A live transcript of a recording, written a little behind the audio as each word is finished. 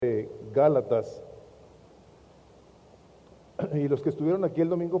Gálatas. Y los que estuvieron aquí el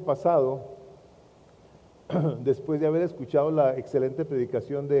domingo pasado, después de haber escuchado la excelente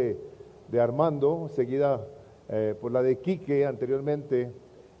predicación de Armando, seguida por la de Quique anteriormente,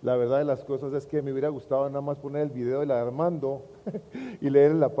 la verdad de las cosas es que me hubiera gustado nada más poner el video de la de Armando y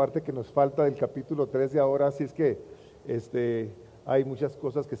leer la parte que nos falta del capítulo 3 de ahora, así es que hay muchas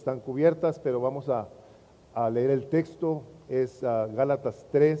cosas que están cubiertas, pero vamos a leer el texto, es Gálatas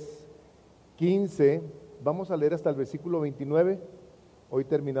 3, 15, vamos a leer hasta el versículo 29, hoy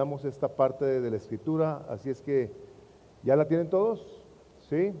terminamos esta parte de la escritura, así es que, ¿ya la tienen todos?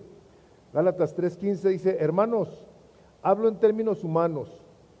 ¿Sí? Gálatas 3, 15 dice, hermanos, hablo en términos humanos,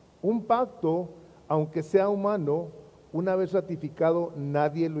 un pacto, aunque sea humano, una vez ratificado,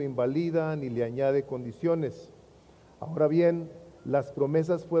 nadie lo invalida ni le añade condiciones. Ahora bien, las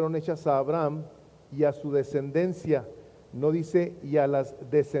promesas fueron hechas a Abraham y a su descendencia, no dice y a las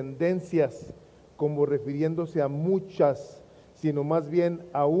descendencias, como refiriéndose a muchas, sino más bien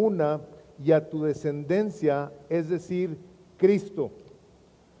a una y a tu descendencia, es decir, Cristo.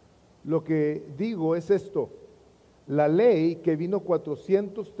 Lo que digo es esto, la ley que vino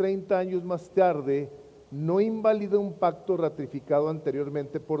 430 años más tarde no invalida un pacto ratificado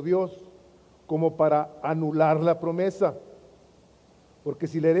anteriormente por Dios como para anular la promesa. Porque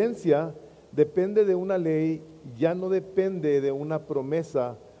si la herencia depende de una ley, ya no depende de una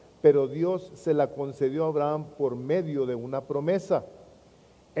promesa, pero Dios se la concedió a Abraham por medio de una promesa.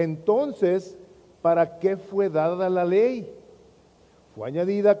 Entonces, ¿para qué fue dada la ley? Fue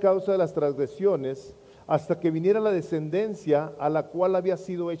añadida a causa de las transgresiones hasta que viniera la descendencia a la cual había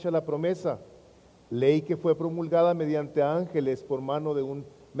sido hecha la promesa. Ley que fue promulgada mediante ángeles por mano de un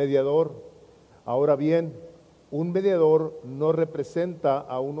mediador. Ahora bien, un mediador no representa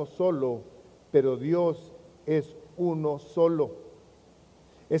a uno solo, pero Dios es uno solo.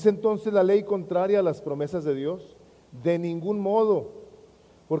 ¿Es entonces la ley contraria a las promesas de Dios? De ningún modo,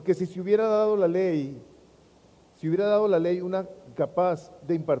 porque si se hubiera dado la ley una capaz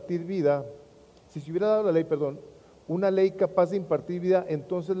de impartir vida, una ley capaz de impartir vida,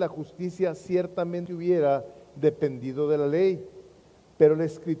 entonces la justicia ciertamente hubiera dependido de la ley. Pero la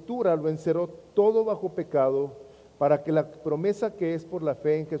Escritura lo encerró todo bajo pecado, para que la promesa que es por la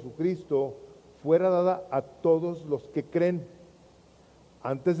fe en Jesucristo fuera dada a todos los que creen.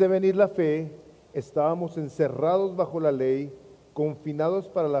 Antes de venir la fe, estábamos encerrados bajo la ley, confinados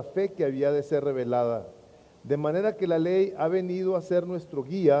para la fe que había de ser revelada. De manera que la ley ha venido a ser nuestro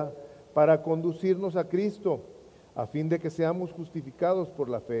guía para conducirnos a Cristo, a fin de que seamos justificados por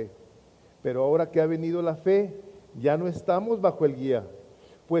la fe. Pero ahora que ha venido la fe, ya no estamos bajo el guía,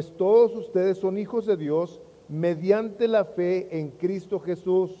 pues todos ustedes son hijos de Dios mediante la fe en Cristo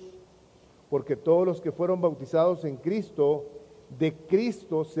Jesús, porque todos los que fueron bautizados en Cristo, de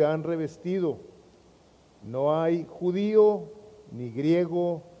Cristo se han revestido. No hay judío ni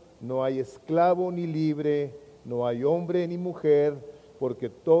griego, no hay esclavo ni libre, no hay hombre ni mujer, porque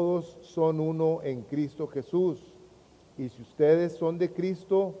todos son uno en Cristo Jesús. Y si ustedes son de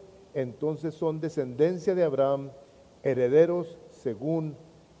Cristo, entonces son descendencia de Abraham, herederos según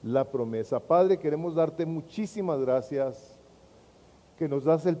la promesa. Padre, queremos darte muchísimas gracias, que nos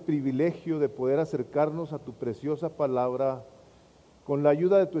das el privilegio de poder acercarnos a tu preciosa palabra, con la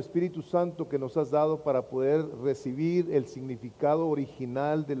ayuda de tu Espíritu Santo que nos has dado para poder recibir el significado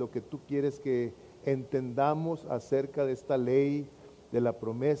original de lo que tú quieres que entendamos acerca de esta ley, de la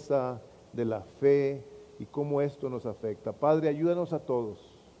promesa, de la fe y cómo esto nos afecta. Padre, ayúdanos a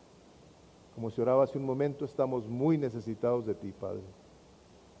todos. Como se oraba hace un momento, estamos muy necesitados de ti, Padre.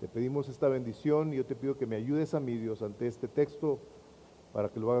 Te pedimos esta bendición y yo te pido que me ayudes a mí, Dios, ante este texto, para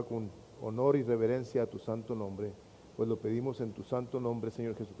que lo haga con honor y reverencia a tu santo nombre. Pues lo pedimos en tu santo nombre,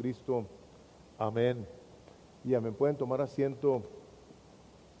 Señor Jesucristo. Amén. Y amén. Pueden tomar asiento.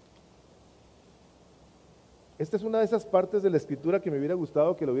 Esta es una de esas partes de la Escritura que me hubiera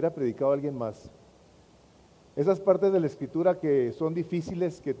gustado que lo hubiera predicado alguien más. Esas partes de la Escritura que son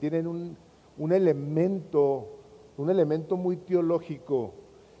difíciles, que tienen un elemento muy teológico,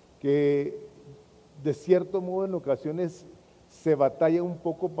 que de cierto modo en ocasiones se batalla un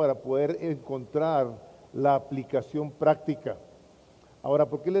poco para poder encontrar la aplicación práctica. Ahora,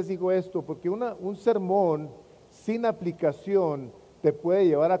 ¿por qué les digo esto? Porque un sermón sin aplicación te puede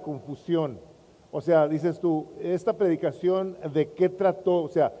llevar a confusión. O sea, dices tú, esta predicación, ¿de qué trató? O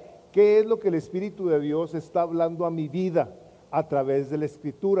sea, ¿qué es lo que el Espíritu de Dios está hablando a mi vida a través de la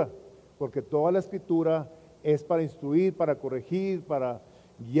Escritura? Porque toda la Escritura es para instruir, para corregir, para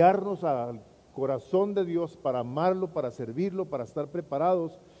guiarnos al corazón de Dios, para amarlo, para servirlo, para estar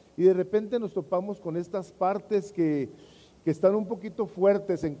preparados. Y de repente nos topamos con estas partes que que están un poquito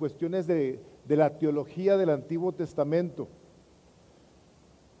fuertes en cuestiones de la teología del Antiguo Testamento.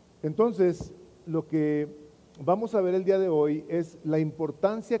 Entonces, lo que vamos a ver el día de hoy es la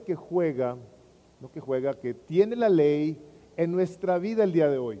importancia que que tiene la ley en nuestra vida el día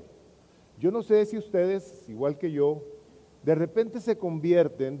de hoy. Yo no sé si ustedes, igual que yo, de repente se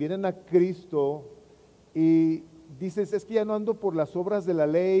convierten, vienen a Cristo y dices, es que ya no ando por las obras de la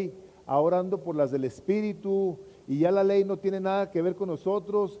ley, ahora ando por las del Espíritu, y ya la ley no tiene nada que ver con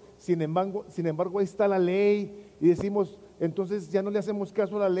nosotros, sin embargo ahí está la ley, y decimos, entonces ya no le hacemos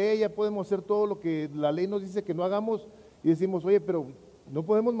caso a la ley, ya podemos hacer todo lo que la ley nos dice que no hagamos, y decimos, oye, pero no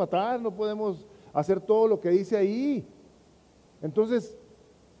podemos matar, no podemos hacer todo lo que dice ahí. Entonces,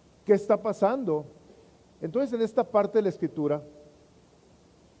 ¿qué está pasando? Entonces, en esta parte de la Escritura,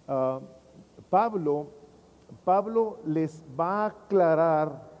 Pablo les va a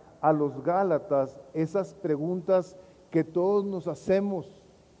aclarar a los Gálatas esas preguntas que todos nos hacemos.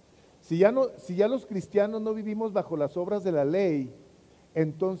 Si ya los cristianos no vivimos bajo las obras de la ley,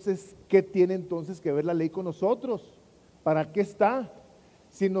 entonces, ¿qué tiene entonces que ver la ley con nosotros? ¿Para qué está?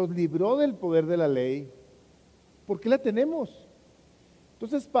 Si nos libró del poder de la ley, ¿por qué la tenemos?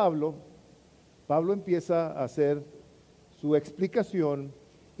 Entonces Pablo empieza a hacer su explicación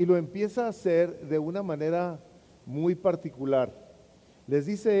y lo empieza a hacer de una manera muy particular. Les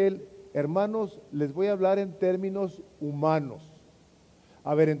dice él, hermanos, les voy a hablar en términos humanos.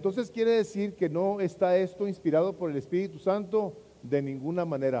 A ver, entonces quiere decir que no está esto inspirado por el Espíritu Santo de ninguna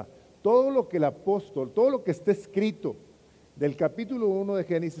manera. Todo lo que el apóstol, todo lo que está escrito del capítulo 1 de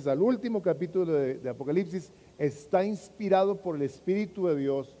Génesis al último capítulo de Apocalipsis está inspirado por el Espíritu de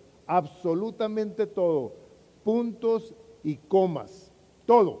Dios, absolutamente todo, puntos y comas,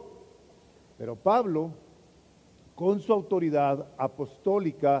 todo. Pero Pablo, con su autoridad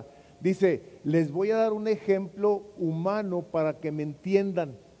apostólica, dice, les voy a dar un ejemplo humano para que me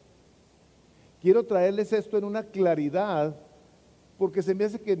entiendan. Quiero traerles esto en una claridad, porque se me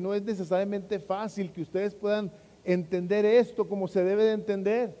hace que no es necesariamente fácil que ustedes puedan entender esto como se debe de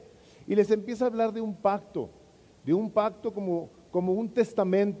entender. Y les empieza a hablar de un pacto como un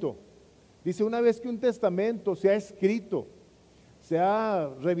testamento. Dice, una vez que un testamento se ha escrito, se ha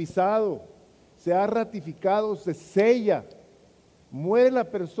revisado, se ha ratificado, se sella, muere la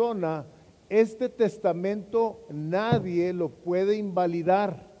persona, este testamento nadie lo puede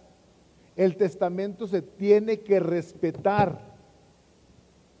invalidar. El testamento se tiene que respetar.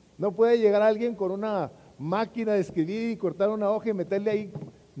 No puede llegar alguien con una máquina de escribir y cortar una hoja y meterle ahí.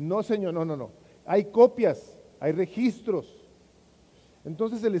 No, señor, no. Hay copias, hay registros.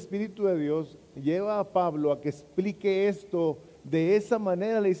 Entonces el Espíritu de Dios lleva a Pablo a que explique esto de esa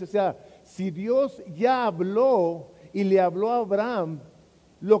manera. Le dice, o sea, si Dios ya habló y le habló a Abraham,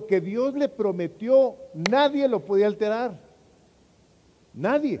 lo que Dios le prometió, nadie lo podía alterar.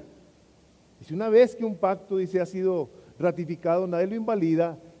 Nadie. Y si una vez que un pacto, dice, ha sido ratificado, nadie lo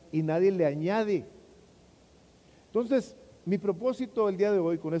invalida y nadie le añade. Entonces, mi propósito el día de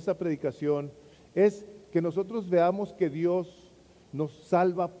hoy con esta predicación es que nosotros veamos que Dios nos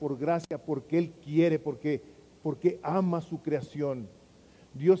salva por gracia, porque Él quiere, porque ama su creación.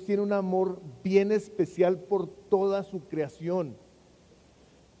 Dios tiene un amor bien especial por toda su creación,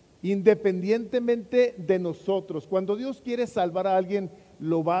 independientemente de nosotros. Cuando Dios quiere salvar a alguien,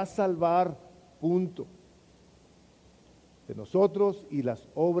 lo va a salvar, punto. De nosotros y las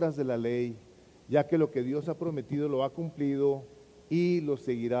obras de la ley, ya que lo que Dios ha prometido lo ha cumplido y lo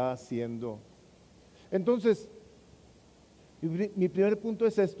seguirá haciendo. Entonces, mi primer punto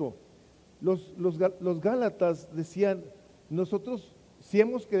es esto. Los Gálatas decían, nosotros sí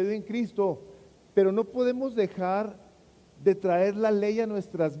hemos creído en Cristo, pero no podemos dejar de traer la ley a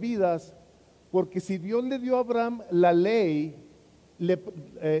nuestras vidas, porque si Dios le dio a Abraham la ley,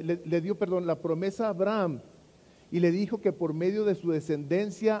 le dio la promesa a Abraham, y le dijo que por medio de su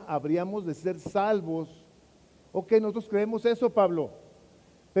descendencia habríamos de ser salvos. Ok, nosotros creemos eso, Pablo,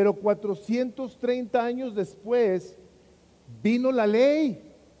 pero 430 años después vino la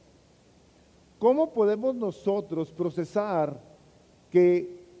ley. ¿Cómo podemos nosotros procesar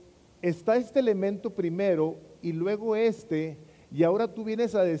que está este elemento primero y luego y ahora tú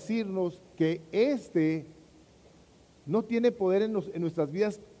vienes a decirnos que no tiene poder en nuestras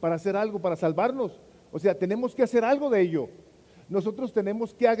vidas para hacer algo, para salvarnos? O sea, tenemos que hacer algo de ello. Nosotros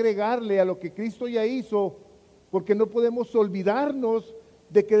tenemos que agregarle a lo que Cristo ya hizo, porque no podemos olvidarnos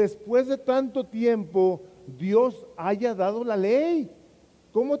de que después de tanto tiempo Dios haya dado la ley.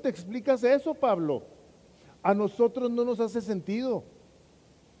 ¿Cómo te explicas eso, Pablo? A nosotros no nos hace sentido.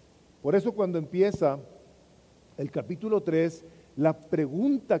 Por eso cuando empieza el capítulo 3, la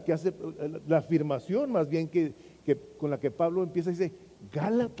pregunta que hace, la afirmación más bien que con la que Pablo empieza, dice,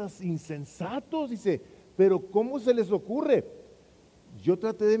 Gálatas insensatos, dice, pero ¿cómo se les ocurre? Yo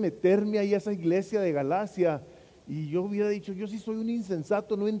traté de meterme ahí a esa iglesia de Galacia y yo hubiera dicho, yo sí soy un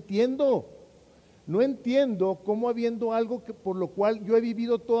insensato, no entiendo cómo habiendo algo por lo cual yo he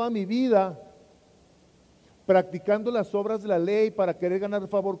vivido toda mi vida, practicando las obras de la ley para querer ganar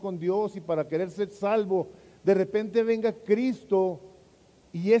favor con Dios y para querer ser salvo, de repente venga Cristo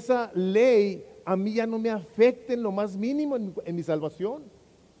y esa ley a mí ya no me afecta en lo más mínimo en mi salvación.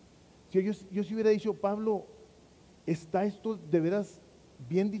 Si yo sí hubiera dicho, Pablo, ¿está esto de veras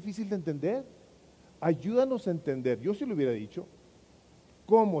bien difícil de entender? Ayúdanos a entender. Yo sí lo hubiera dicho.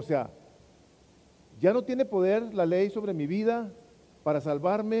 ¿Cómo? O sea, ya no tiene poder la ley sobre mi vida para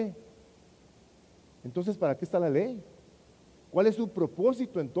salvarme. Entonces, ¿para qué está la ley? ¿Cuál es su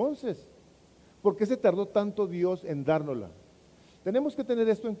propósito entonces? ¿Por qué se tardó tanto Dios en dárnosla? Tenemos que tener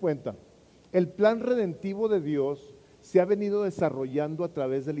esto en cuenta. El plan redentivo de Dios se ha venido desarrollando a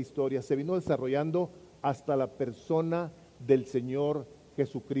través de la historia, se vino desarrollando hasta la persona del Señor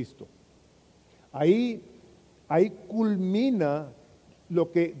Jesucristo. Ahí culmina lo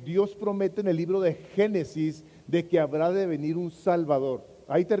que Dios promete en el libro de Génesis, de que habrá de venir un Salvador.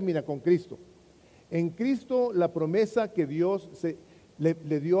 Ahí termina con Cristo. En Cristo la promesa que Dios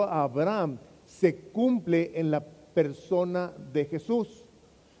le dio a Abraham se cumple en la persona de Jesús.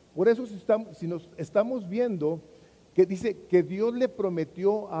 Por eso si nos estamos viendo que dice que Dios le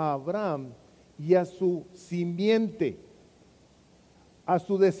prometió a Abraham y a su simiente, a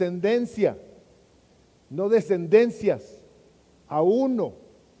su descendencia, no descendencias, a uno,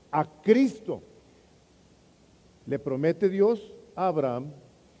 a Cristo. Le promete Dios a Abraham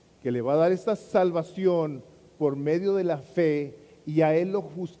que le va a dar esta salvación por medio de la fe y a él lo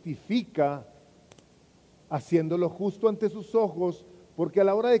justifica haciéndolo justo ante sus ojos, porque a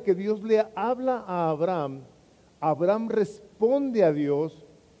la hora de que Dios le habla a Abraham, Abraham responde a Dios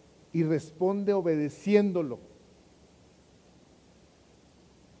y responde obedeciéndolo.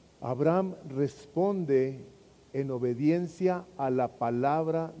 Abraham responde en obediencia a la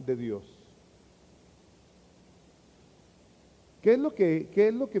palabra de Dios. ¿Qué es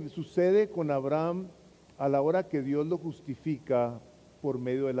lo que sucede con Abraham a la hora que Dios lo justifica por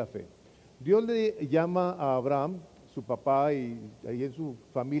medio de la fe? Dios le llama a Abraham, su papá y ahí en su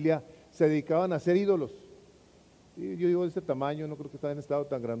familia se dedicaban a hacer ídolos. Y yo digo de este tamaño, no creo que estaban en estado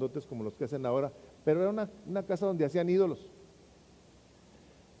tan grandotes como los que hacen ahora, pero era una casa donde hacían ídolos.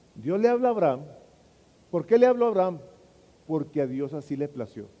 Dios le habla a Abraham. ¿Por qué le habló a Abraham? Porque a Dios así le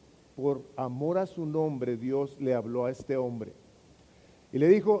plació. Por amor a su nombre, Dios le habló a este hombre. Y le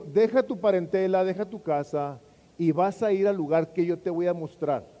dijo, deja tu parentela, deja tu casa y vas a ir al lugar que yo te voy a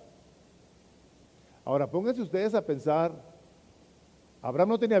mostrar. Ahora, pónganse ustedes a pensar, Abraham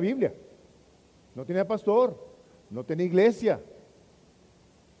no tenía Biblia, no tenía pastor, no tenía iglesia.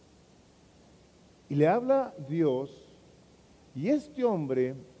 Y le habla Dios y este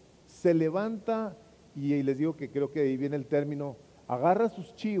hombre se levanta y les digo que creo que ahí viene el término, agarra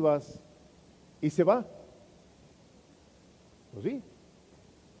sus chivas y se va. Pues sí,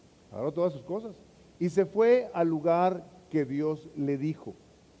 agarró todas sus cosas y se fue al lugar que Dios le dijo.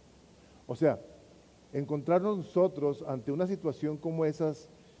 O sea, encontrarnos nosotros ante una situación como esas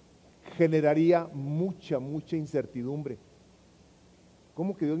generaría mucha incertidumbre.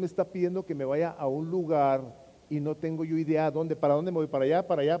 ¿Cómo que Dios me está pidiendo que me vaya a un lugar y no tengo yo idea para dónde me voy? ¿Para allá,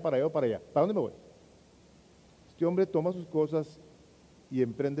 para allá, para allá o para allá? ¿Para dónde me voy? Este hombre toma sus cosas y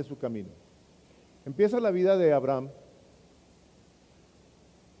emprende su camino. Empieza la vida de Abraham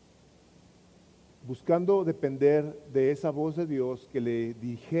buscando depender de esa voz de Dios que le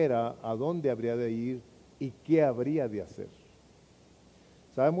dijera a dónde habría de ir y qué habría de hacer.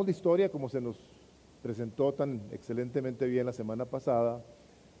 Sabemos la historia como se nos presentó tan excelentemente bien la semana pasada.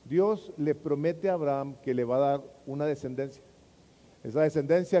 Dios le promete a Abraham que le va a dar una descendencia. Esa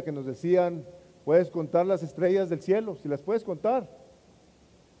descendencia que nos decían, puedes contar las estrellas del cielo, si las puedes contar.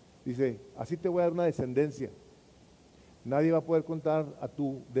 Dice, así te voy a dar una descendencia. Nadie va a poder contar a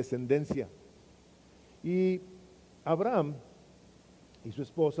tu descendencia. Y Abraham y su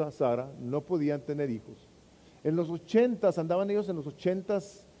esposa Sara no podían tener hijos. En los 80s, andaban ellos en los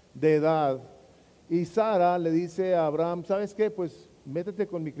 80s de edad, y Sara le dice a Abraham, ¿sabes qué? Pues métete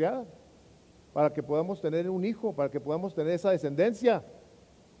con mi criada para que podamos tener un hijo, para que podamos tener esa descendencia.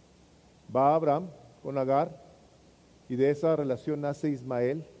 Va Abraham con Agar y de esa relación nace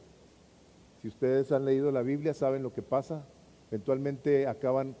Ismael. Si ustedes han leído la Biblia saben lo que pasa. Eventualmente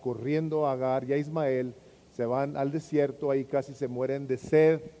acaban corriendo a Agar y a Ismael, se van al desierto, ahí casi se mueren de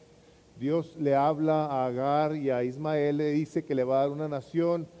sed. Dios le habla a Agar y a Ismael, le dice que le va a dar una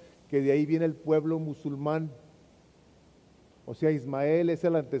nación, que de ahí viene el pueblo musulmán. O sea, Ismael es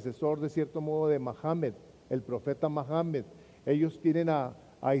el antecesor de cierto modo de Mohammed, el profeta Mohammed. Ellos tienen a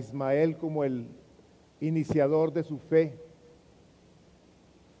Ismael como el iniciador de su fe.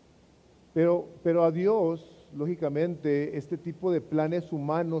 Pero a Dios, lógicamente, este tipo de planes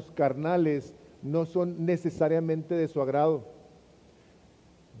humanos, carnales, no son necesariamente de su agrado.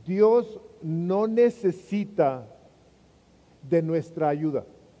 Dios no necesita de nuestra ayuda.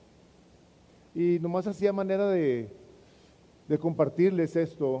 Y nomás hacía manera de compartirles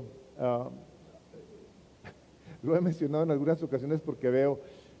esto. Lo he mencionado en algunas ocasiones porque veo,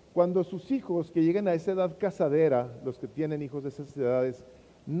 cuando sus hijos que llegan a esa edad casadera, los que tienen hijos de esas edades,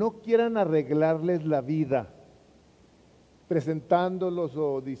 no quieran arreglarles la vida, presentándolos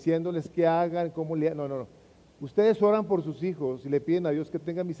o diciéndoles qué hagan, cómo le... No. Ustedes oran por sus hijos y le piden a Dios que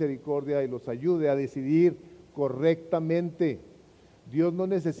tenga misericordia y los ayude a decidir correctamente. Dios no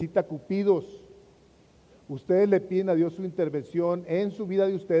necesita cupidos. Ustedes le piden a Dios su intervención en su vida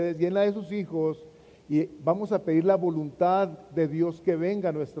de ustedes y en la de sus hijos, y vamos a pedir la voluntad de Dios que venga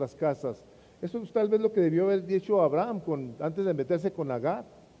a nuestras casas. Eso es tal vez lo que debió haber dicho Abraham antes de meterse con Agar.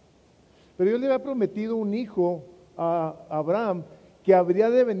 Pero Dios le había prometido un hijo a Abraham que habría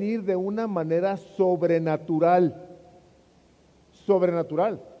de venir de una manera sobrenatural.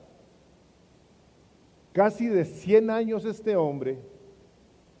 Sobrenatural. Casi de 100 años este hombre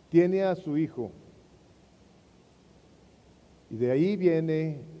tiene a su hijo. Y de ahí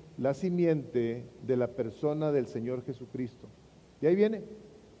viene la simiente de la persona del Señor Jesucristo. Y ahí viene.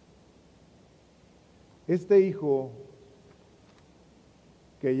 Este hijo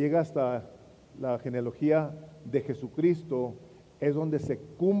que llega hasta la genealogía de Jesucristo es donde se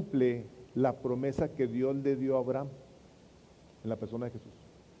cumple la promesa que Dios le dio a Abraham en la persona de Jesús.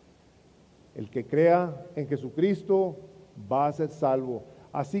 El que crea en Jesucristo va a ser salvo.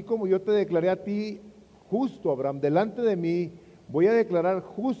 Así como yo te declaré a ti justo, Abraham, delante de mí, voy a declarar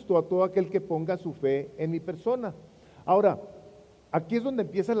justo a todo aquel que ponga su fe en mi persona. Ahora, aquí es donde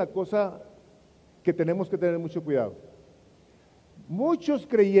empieza la cosa que tenemos que tener mucho cuidado. Muchos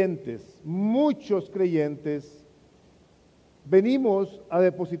creyentes, venimos a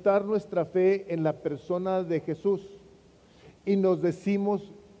depositar nuestra fe en la persona de Jesús y nos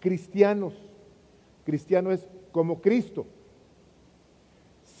decimos cristianos. Cristiano es como Cristo.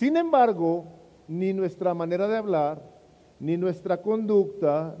 Sin embargo, ni nuestra manera de hablar, ni nuestra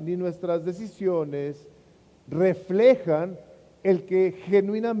conducta, ni nuestras decisiones reflejan el que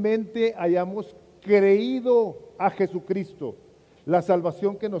genuinamente hayamos creído a Jesucristo, la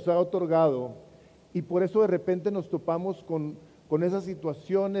salvación que nos ha otorgado, y por eso de repente nos topamos con esas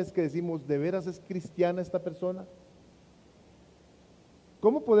situaciones que decimos, ¿de veras es cristiana esta persona?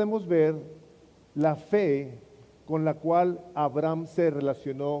 ¿Cómo podemos ver la fe con la cual Abraham se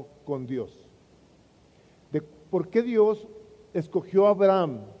relacionó con Dios? ¿Por qué Dios escogió a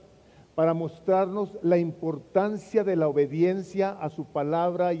Abraham? Para mostrarnos la importancia de la obediencia a su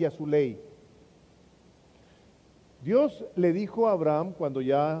palabra y a su ley. Dios le dijo a Abraham, cuando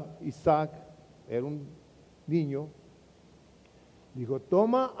ya Isaac era un niño, dijo,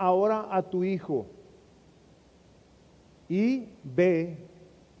 toma ahora a tu hijo y ve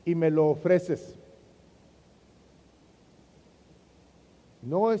y me lo ofreces.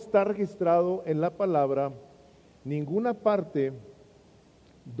 No está registrado en la palabra ninguna parte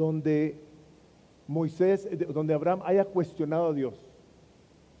donde donde Abraham haya cuestionado a Dios.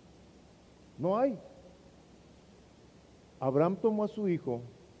 No hay. Abraham tomó a su hijo,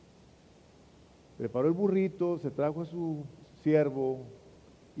 preparó el burrito, se trajo a su siervo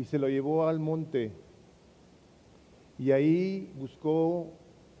y se lo llevó al monte. Y ahí buscó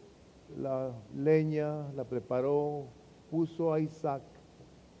la leña, la preparó, puso a Isaac.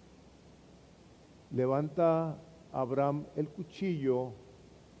 Levanta Abraham el cuchillo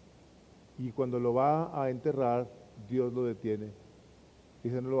y cuando lo va a enterrar, Dios lo detiene.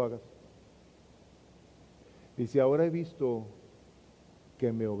 Dice, no lo hagas. Dice, ahora he visto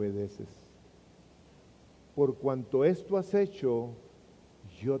que me obedeces. Por cuanto esto has hecho,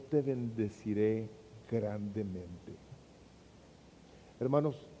 yo te bendeciré grandemente.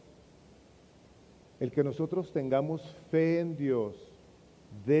 Hermanos, el que nosotros tengamos fe en Dios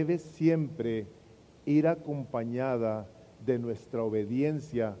debe siempre ir acompañada de nuestra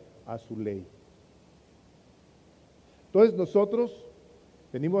obediencia a su ley. Entonces nosotros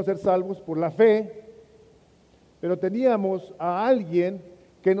venimos a ser salvos por la fe, pero teníamos a alguien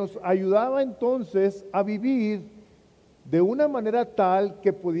que nos ayudaba entonces a vivir de una manera tal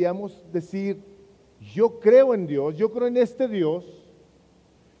que podíamos decir, yo creo en Dios, yo creo en este Dios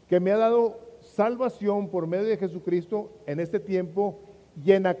que me ha dado salvación por medio de Jesucristo en este tiempo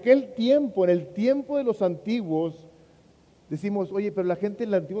y en aquel tiempo, en el tiempo de los antiguos, decimos, oye, pero la gente en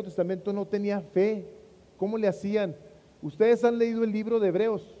el Antiguo Testamento no tenía fe. ¿Cómo le hacían? Ustedes han leído el libro de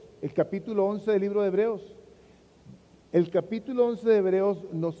Hebreos, el capítulo 11 del libro de Hebreos. El capítulo 11 de Hebreos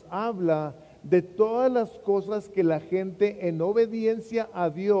nos habla de todas las cosas que la gente en obediencia a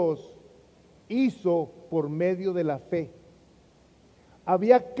Dios hizo por medio de la fe.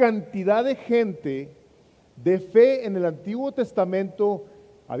 Había cantidad de gente de fe en el Antiguo Testamento,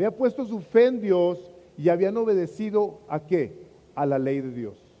 había puesto su fe en Dios y habían obedecido ¿a qué? A la ley de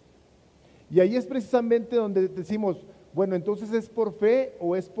Dios. Y ahí es precisamente donde decimos, bueno, entonces ¿es por fe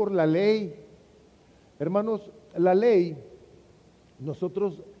o es por la ley? Hermanos, la ley,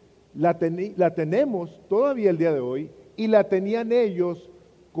 nosotros la tenemos todavía el día de hoy y la tenían ellos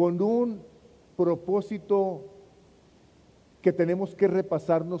con un propósito que tenemos que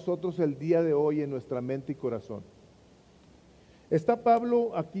repasar nosotros el día de hoy en nuestra mente y corazón. Está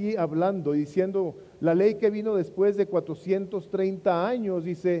Pablo aquí hablando, diciendo, la ley que vino después de 430 años,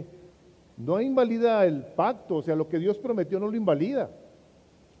 dice, no invalida el pacto, o sea, lo que Dios prometió no lo invalida,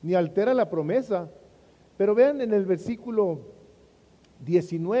 ni altera la promesa. Pero vean en el versículo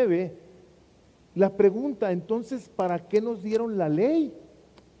 19, la pregunta, entonces, ¿para qué nos dieron la ley?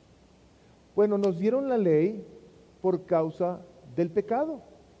 Bueno, nos dieron la ley por causa del pecado.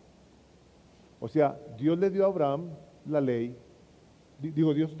 O sea, Dios le dio a Abraham la ley,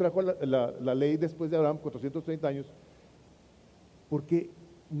 Dios trajo la ley después de Abraham, 430 años, porque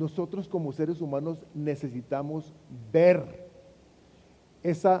nosotros como seres humanos necesitamos ver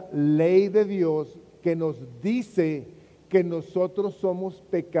esa ley de Dios que nos dice que nosotros somos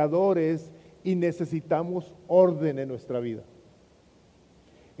pecadores y necesitamos orden en nuestra vida.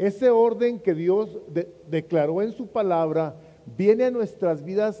 Ese orden que Dios declaró en su palabra viene a nuestras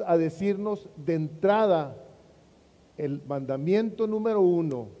vidas a decirnos de entrada el mandamiento número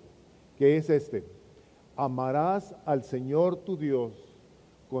 1, que es este: amarás al Señor tu Dios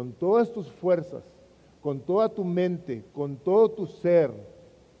con todas tus fuerzas, con toda tu mente, con todo tu ser,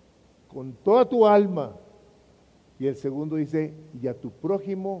 con toda tu alma. Y el segundo dice, y a tu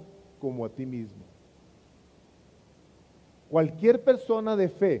prójimo como a ti mismo. Cualquier persona de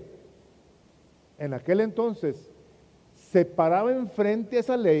fe en aquel entonces se paraba enfrente a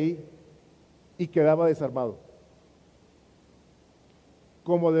esa ley y quedaba desarmado.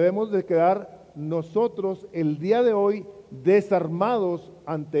 Como debemos de quedar nosotros el día de hoy desarmados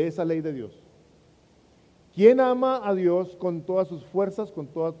ante esa ley de Dios. ¿Quién ama a Dios con todas sus fuerzas, con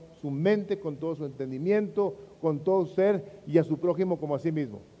toda su mente, con todo su entendimiento, con todo su ser, y a su prójimo como a sí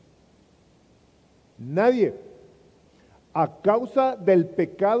mismo? Nadie. A causa del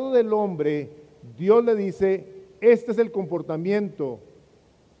pecado del hombre, Dios le dice, este es el comportamiento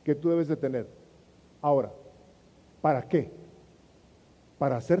que tú debes de tener. Ahora, ¿para qué?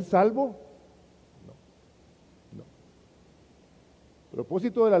 ¿Para ser salvo? No. El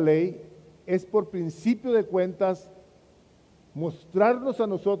propósito de la ley es, por principio de cuentas, mostrarnos a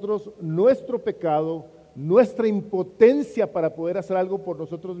nosotros nuestro pecado, nuestra impotencia para poder hacer algo por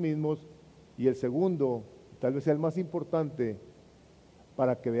nosotros mismos, y el segundo, tal vez sea el más importante,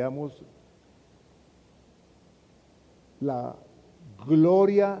 para que veamos la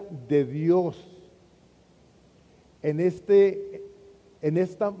gloria de Dios en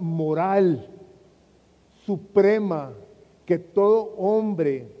esta moral suprema que todo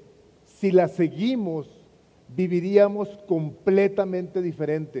hombre, si la seguimos, viviríamos completamente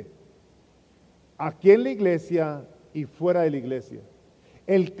diferente, aquí en la iglesia y fuera de la iglesia.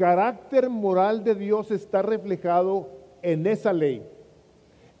 El carácter moral de Dios está reflejado en esa ley.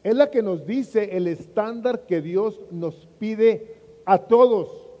 Es la que nos dice el estándar que Dios nos pide a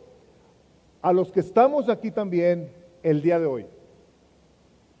todos, a los que estamos aquí también el día de hoy.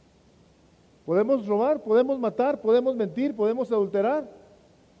 ¿Podemos robar? ¿Podemos matar? ¿Podemos mentir? ¿Podemos adulterar?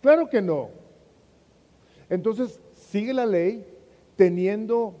 Claro que no. Entonces, ¿sigue la ley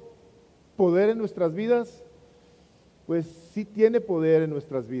teniendo poder en nuestras vidas? Pues sí tiene poder en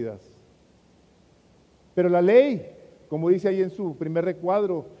nuestras vidas. Pero la ley, como dice ahí en su primer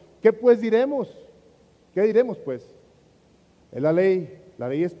recuadro, ¿qué pues diremos? ¿Qué diremos pues? Es la ley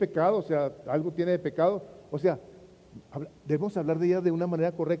es pecado, o sea, algo tiene de pecado. O sea, debemos hablar de ella de una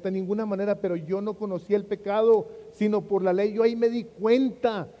manera correcta, en ninguna manera, pero yo no conocía el pecado, sino por la ley. Yo ahí me di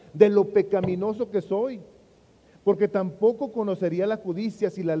cuenta de lo pecaminoso que soy, porque tampoco conocería la codicia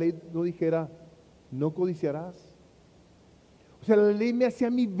si la ley no dijera, no codiciarás. O sea, la ley me hace a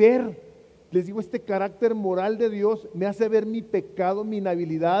mí ver, les digo, este carácter moral de Dios me hace ver mi pecado, mi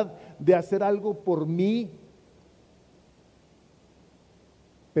inhabilidad de hacer algo por mí,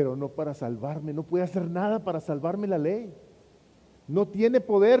 pero no para salvarme. No puede hacer nada para salvarme la ley. No tiene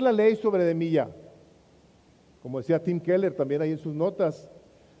poder la ley sobre de mí ya. Como decía Tim Keller también ahí en sus notas,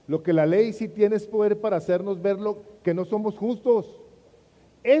 lo que la ley sí tiene es poder para hacernos ver lo que no somos justos.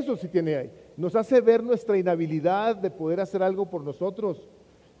 Eso sí tiene ahí. Nos hace ver nuestra inhabilidad de poder hacer algo por nosotros,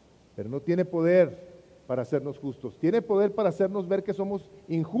 pero no tiene poder para hacernos justos. Tiene poder para hacernos ver que somos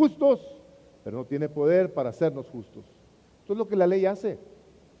injustos, pero no tiene poder para hacernos justos. Eso es lo que la ley hace.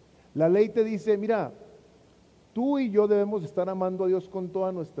 La ley te dice, mira, tú y yo debemos estar amando a Dios con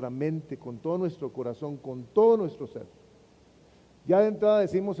toda nuestra mente, con todo nuestro corazón, con todo nuestro ser. Ya de entrada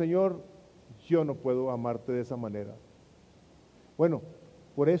decimos, Señor, yo no puedo amarte de esa manera. Bueno,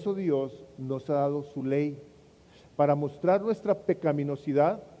 por eso Dios nos ha dado su ley, para mostrar nuestra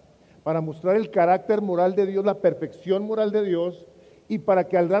pecaminosidad, para mostrar el carácter moral de Dios, la perfección moral de Dios, y para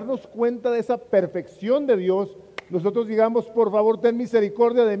que al darnos cuenta de esa perfección de Dios, nosotros digamos, por favor, ten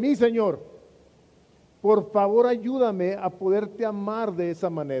misericordia de mí, Señor. Por favor, ayúdame a poderte amar de esa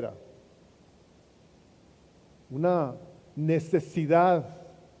manera. Una necesidad.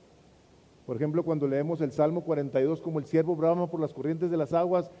 Por ejemplo, cuando leemos el Salmo 42, como el siervo brama por las corrientes de las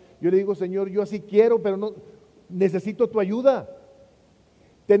aguas, yo le digo, Señor, yo así quiero, pero no necesito tu ayuda.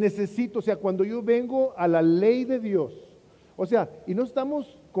 Te necesito, o sea, cuando yo vengo a la ley de Dios, o sea, y no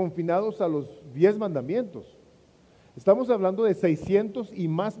estamos confinados a los 10 mandamientos. Estamos hablando de 600 y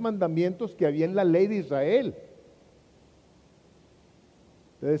más mandamientos que había en la ley de Israel.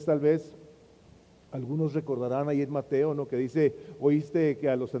 Ustedes tal vez, algunos recordarán ahí en Mateo, ¿no? Que dice, oíste que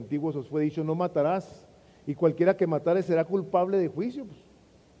a los antiguos os fue dicho, no matarás, y cualquiera que matare será culpable de juicio. Pues,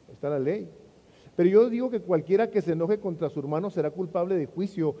 está la ley. Pero yo digo que cualquiera que se enoje contra su hermano será culpable de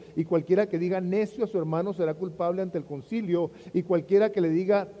juicio, y cualquiera que diga necio a su hermano será culpable ante el concilio, y cualquiera que le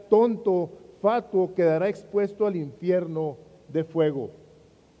diga tonto, fatuo, quedará expuesto al infierno de fuego.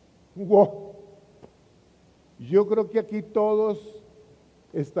 ¡Wow! Yo creo que aquí todos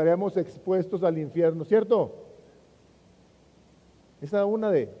estaremos expuestos al infierno, ¿cierto? Esa es una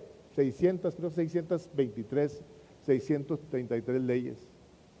de 600, creo 623, 633 leyes.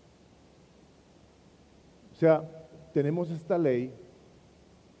 O sea, tenemos esta ley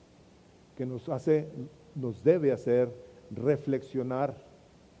que nos debe hacer reflexionar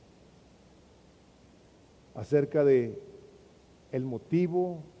acerca de el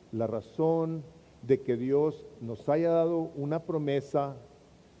motivo, la razón de que Dios nos haya dado una promesa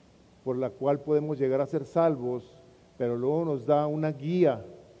por la cual podemos llegar a ser salvos, pero luego nos da una guía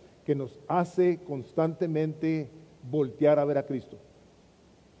que nos hace constantemente voltear a ver a Cristo.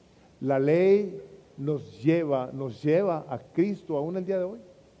 La ley nos lleva a Cristo aún el día de hoy,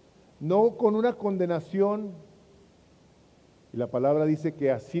 no con una condenación, y la palabra dice que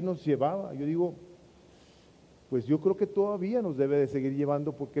así nos llevaba. Yo digo, pues yo creo que todavía nos debe de seguir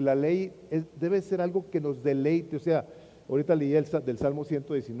llevando, porque la ley debe ser algo que nos deleite. O sea, ahorita leí del Salmo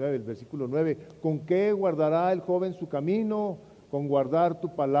 119, el versículo 9, ¿con qué guardará el joven su camino? Con guardar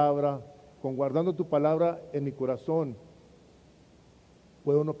tu palabra, con guardando tu palabra en mi corazón.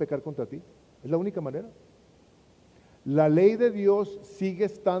 ¿Puedo no pecar contra ti? Es la única manera. La ley de Dios sigue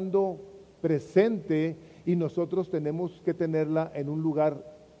estando presente y nosotros tenemos que tenerla en un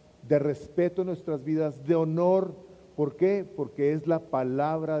lugar de respeto en nuestras vidas, de honor. ¿Por qué? Porque es la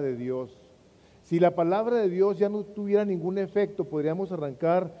palabra de Dios. Si la palabra de Dios ya no tuviera ningún efecto, podríamos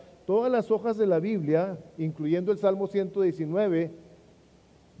arrancar todas las hojas de la Biblia, incluyendo el Salmo 119,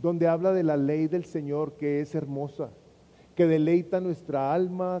 donde habla de la ley del Señor, que es hermosa, que deleita nuestra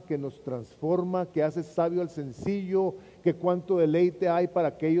alma, que nos transforma, que hace sabio al sencillo, que cuánto deleite hay para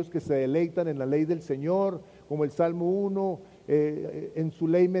aquellos que se deleitan en la ley del Señor, como el Salmo 1, en su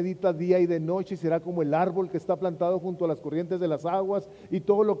ley medita día y de noche y será como el árbol que está plantado junto a las corrientes de las aguas y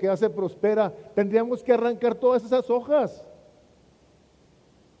todo lo que hace prospera. Tendríamos que arrancar todas esas hojas.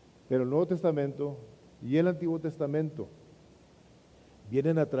 Pero el Nuevo Testamento y el Antiguo Testamento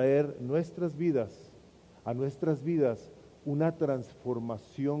vienen a traer a nuestras vidas, una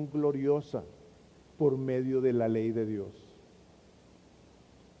transformación gloriosa por medio de la ley de Dios.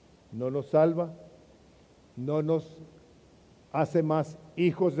 No nos salva, no nos hace más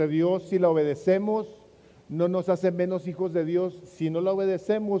hijos de Dios si la obedecemos, no nos hace menos hijos de Dios si no la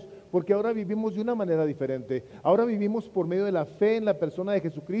obedecemos, porque ahora vivimos de una manera diferente. Ahora vivimos por medio de la fe en la persona de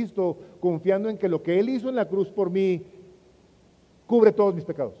Jesucristo, confiando en que lo que Él hizo en la cruz por mí cubre todos mis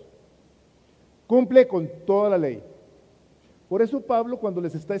pecados, cumple con toda la ley. Por eso Pablo, cuando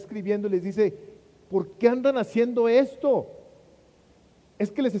les está escribiendo, les dice, ¿por qué andan haciendo esto?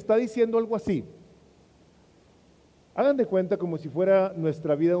 Es que les está diciendo algo así. Hagan de cuenta como si fuera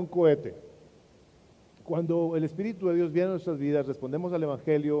nuestra vida un cohete. Cuando el Espíritu de Dios viene a nuestras vidas, respondemos al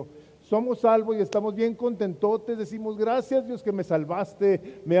Evangelio, somos salvos y estamos bien contentotes, decimos, gracias Dios que me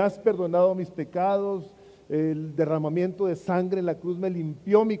salvaste, me has perdonado mis pecados, el derramamiento de sangre en la cruz me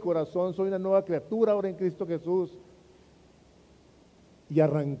limpió mi corazón, soy una nueva criatura ahora en Cristo Jesús. Y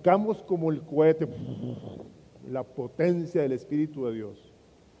arrancamos como el cohete, la potencia del Espíritu de Dios.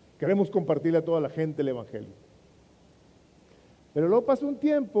 Queremos compartirle a toda la gente el Evangelio. Pero luego pasa un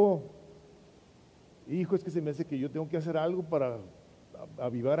tiempo, hijo, es que se me hace que yo tengo que hacer algo para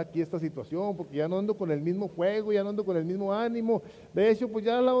avivar aquí esta situación, porque ya no ando con el mismo fuego, ya no ando con el mismo ánimo. De hecho, pues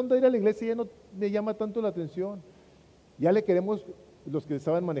ya la onda de ir a la iglesia ya no me llama tanto la atención. Ya le queremos, los que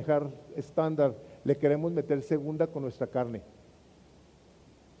saben manejar estándar, le queremos meter segunda con nuestra carne.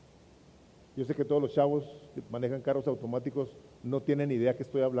 Yo sé que todos los chavos que manejan carros automáticos no tienen idea que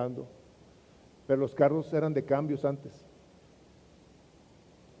estoy hablando, pero los carros eran de cambios antes.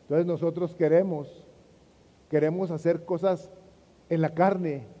 Entonces nosotros queremos hacer cosas en la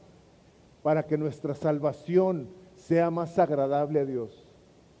carne para que nuestra salvación sea más agradable a Dios.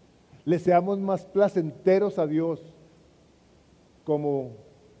 Le seamos más placenteros a Dios, como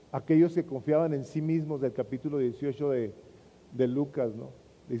aquellos que confiaban en sí mismos del capítulo 18 de Lucas, ¿no?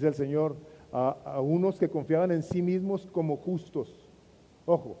 Dice el Señor a unos que confiaban en sí mismos como justos.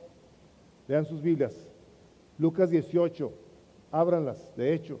 Ojo, lean sus Biblias. Lucas 18, ábranlas,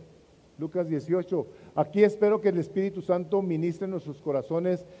 de hecho. Lucas 18. Aquí espero que el Espíritu Santo ministre en nuestros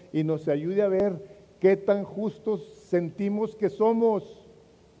corazones y nos ayude a ver qué tan justos sentimos que somos.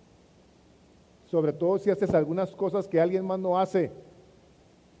 Sobre todo si haces algunas cosas que alguien más no hace.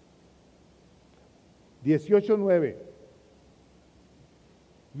 18:9.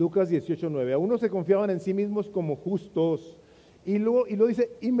 Lucas 18:9. A unos se confiaban en sí mismos como justos y luego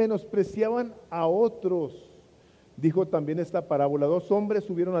dice, y menospreciaban a otros. Dijo también esta parábola: 2 hombres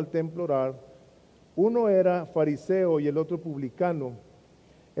subieron al templo a orar. Uno era fariseo y el otro publicano.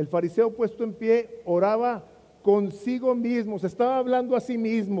 El fariseo, puesto en pie, oraba consigo mismo, se estaba hablando a sí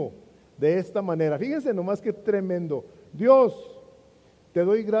mismo de esta manera. Fíjense nomás qué tremendo. Dios, te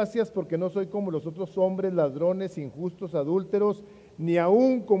doy gracias porque no soy como los otros hombres, ladrones, injustos, adúlteros, ni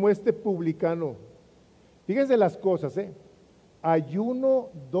aún como este publicano. Fíjense las cosas, ayuno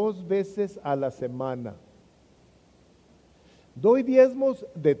 2 veces a la semana. Doy diezmos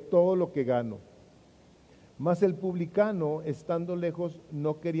de todo lo que gano. Mas el publicano, estando lejos,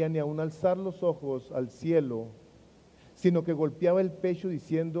 no quería ni aun alzar los ojos al cielo, sino que golpeaba el pecho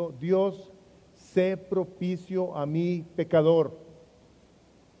diciendo: Dios, sé propicio a mí, pecador.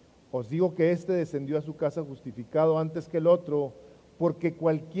 Os digo que éste descendió a su casa justificado antes que el otro, porque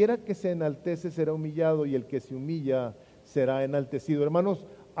cualquiera que se enaltece será humillado, y el que se humilla será enaltecido. Hermanos,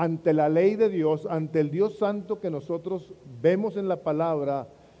 ante la ley de Dios, ante el Dios santo que nosotros vemos en la palabra,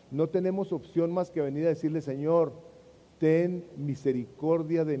 no tenemos opción más que venir a decirle: Señor, ten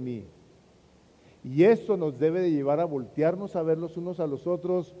misericordia de mí. Y eso nos debe de llevar a voltearnos a ver los unos a los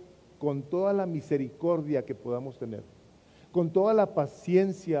otros con toda la misericordia que podamos tener, con toda la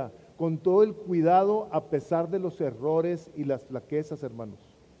paciencia, con todo el cuidado a pesar de los errores y las flaquezas, hermanos.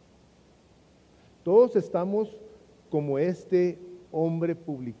 Todos estamos como este hombre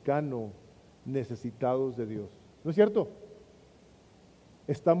publicano, necesitados de Dios. ¿No es cierto?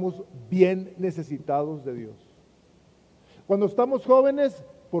 Estamos bien necesitados de Dios. Cuando estamos jóvenes,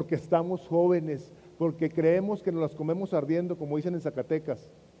 porque estamos jóvenes, porque creemos que nos las comemos ardiendo, como dicen en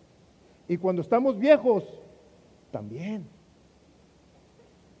Zacatecas. Y cuando estamos viejos, también.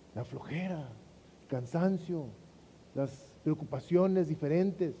 La flojera, el cansancio, las preocupaciones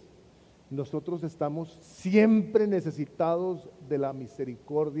diferentes. Nosotros estamos siempre necesitados de la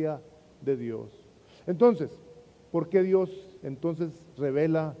misericordia de Dios. Entonces, ¿por qué Dios entonces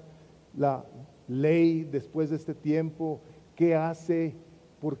revela la ley después de este tiempo? ¿Qué hace?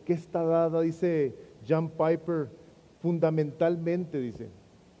 ¿Por qué está dada? Dice John Piper, fundamentalmente dice,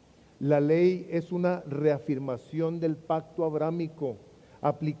 la ley es una reafirmación del pacto abrámico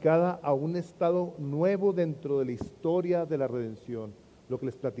aplicada a un estado nuevo dentro de la historia de la redención. Lo que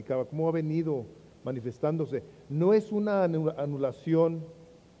les platicaba, cómo ha venido manifestándose. No es una anulación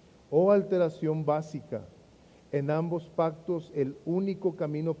o alteración básica. En ambos pactos, el único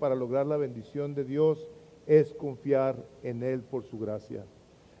camino para lograr la bendición de Dios es confiar en Él por su gracia.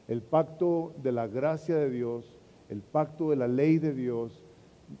 El pacto de la gracia de Dios, el pacto de la ley de Dios,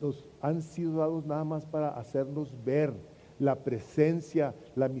 nos han sido dados nada más para hacernos ver la presencia,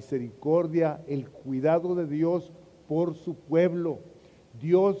 la misericordia, el cuidado de Dios por su pueblo.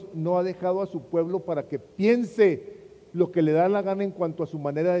 Dios no ha dejado a su pueblo para que piense lo que le da la gana en cuanto a su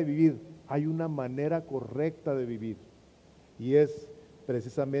manera de vivir. Hay una manera correcta de vivir, y es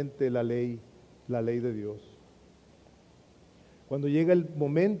precisamente la ley de Dios. Cuando llega el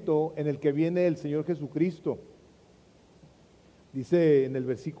momento en el que viene el Señor Jesucristo, dice en el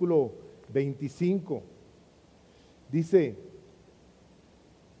versículo 25, Dice,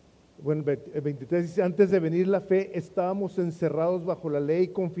 bueno, el 23 dice, antes de venir la fe, estábamos encerrados bajo la ley,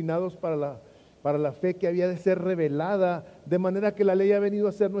 confinados para la fe que había de ser revelada, de manera que la ley ha venido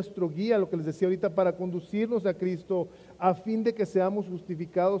a ser nuestro guía, lo que les decía ahorita, para conducirnos a Cristo, a fin de que seamos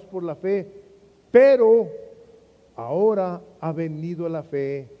justificados por la fe. Pero ahora ha venido la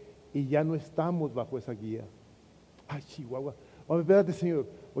fe y ya no estamos bajo esa guía. Ay, Chihuahua. Oh, espérate, Señor.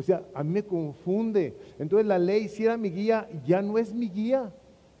 O sea, a mí me confunde. Entonces la ley, si era mi guía, ya no es mi guía.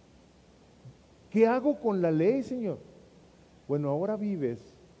 ¿Qué hago con la ley, Señor? Bueno,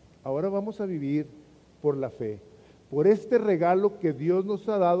 ahora vamos a vivir por la fe, por este regalo que Dios nos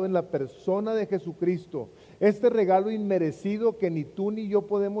ha dado en la persona de Jesucristo, este regalo inmerecido que ni tú ni yo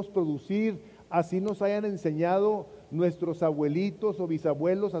podemos producir, así nos hayan enseñado nuestros abuelitos o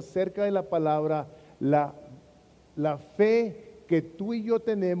bisabuelos acerca de la palabra. La fe que tú y yo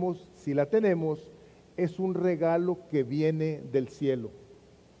tenemos, si la tenemos, es un regalo que viene del cielo.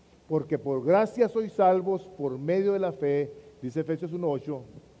 Porque por gracia sois salvos por medio de la fe, dice Efesios 1:8,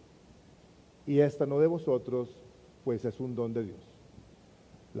 y esta no de vosotros, pues es un don de Dios.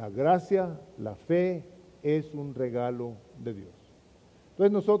 La gracia, la fe, es un regalo de Dios.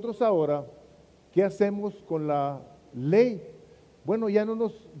 Entonces nosotros ahora, ¿qué hacemos con la ley? Bueno, ya no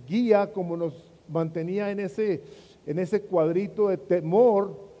nos guía como nos mantenía en ese cuadrito de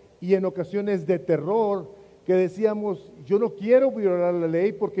temor y en ocasiones de terror, que decíamos, yo no quiero violar la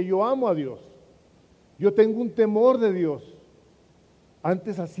ley porque yo amo a Dios. Yo tengo un temor de Dios.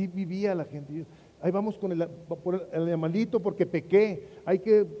 Antes así vivía la gente. Ahí vamos con el animalito porque pequé. Hay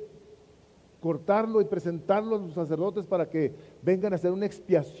que cortarlo y presentarlo a los sacerdotes para que vengan a hacer una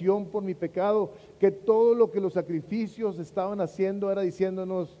expiación por mi pecado. Que todo lo que los sacrificios estaban haciendo era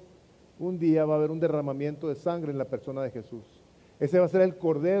diciéndonos, un día va a haber un derramamiento de sangre en la persona de Jesús. Ese va a ser el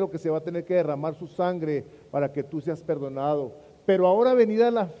cordero que se va a tener que derramar su sangre para que tú seas perdonado. Pero ahora venida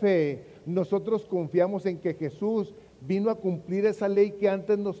la fe, nosotros confiamos en que Jesús vino a cumplir esa ley que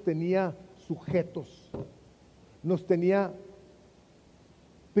antes nos tenía sujetos, nos tenía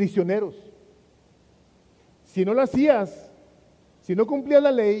prisioneros. Si no lo hacías, si no cumplías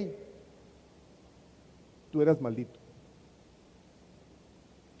la ley, tú eras maldito.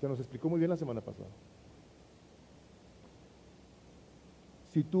 Se nos explicó muy bien la semana pasada.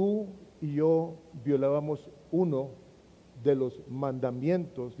 Si tú y yo violábamos uno de los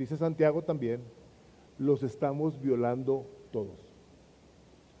mandamientos, dice Santiago también, los estamos violando todos.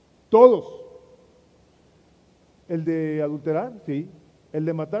 Todos. El de adulterar, sí. El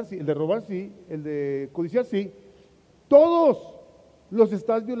de matar, sí. El de robar, sí. El de codiciar, sí. Todos los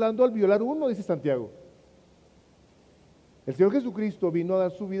estás violando al violar uno, dice Santiago. El Señor Jesucristo vino a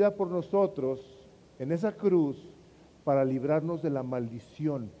dar su vida por nosotros en esa cruz para librarnos de la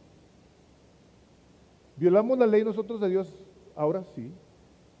maldición. ¿Violamos la ley nosotros de Dios? Ahora sí.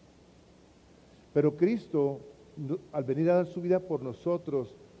 Pero Cristo, al venir a dar su vida por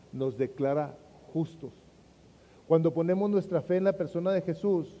nosotros, nos declara justos. Cuando ponemos nuestra fe en la persona de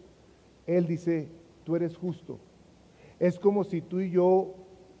Jesús, Él dice, tú eres justo. Es como si tú y yo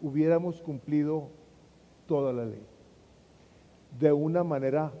hubiéramos cumplido toda la ley, de una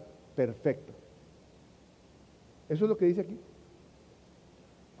manera perfecta. Eso es lo que dice aquí.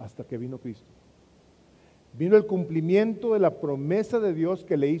 Hasta que vino Cristo. Vino el cumplimiento de la promesa de Dios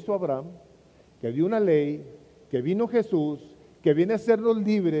que le hizo a Abraham, que dio una ley, que vino Jesús, que viene a hacernos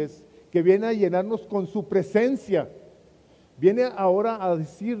libres, que viene a llenarnos con su presencia. Viene ahora a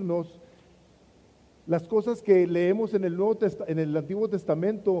decirnos las cosas que leemos en el Antiguo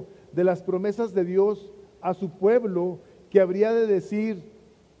Testamento de las promesas de Dios a su pueblo, que habría de decir,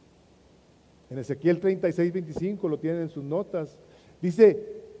 en Ezequiel 36:25, lo tienen en sus notas,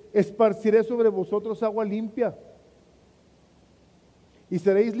 dice, esparciré sobre vosotros agua limpia y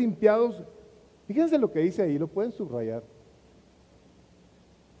seréis limpiados. Fíjense lo que dice ahí, lo pueden subrayar.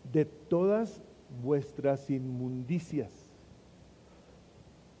 De todas vuestras inmundicias,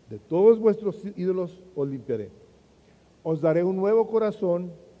 de todos vuestros ídolos os limpiaré. Os daré un nuevo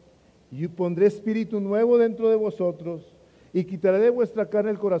corazón y pondré espíritu nuevo dentro de vosotros. Y quitaré de vuestra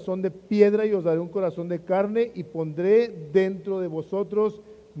carne el corazón de piedra y os daré un corazón de carne y pondré dentro de vosotros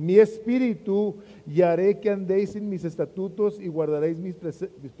mi espíritu y haré que andéis en mis estatutos y guardaréis mis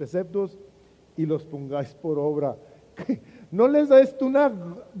preceptos y los pongáis por obra. ¿No les da esto una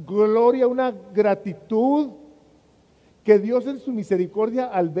gloria, una gratitud? Que Dios en su misericordia,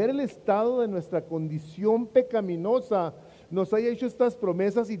 al ver el estado de nuestra condición pecaminosa, nos haya hecho estas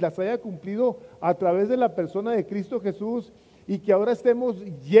promesas y las haya cumplido a través de la persona de Cristo Jesús, y que ahora estemos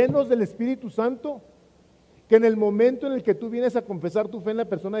llenos del Espíritu Santo. que en el momento en el que tú vienes a confesar tu fe en la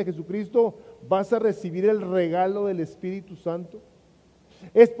persona de Jesucristo, vas a recibir el regalo del Espíritu Santo.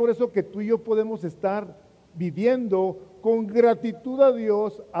 Es por eso que tú y yo podemos estar viviendo con gratitud a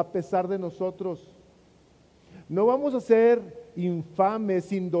Dios a pesar de nosotros. No vamos a ser infames,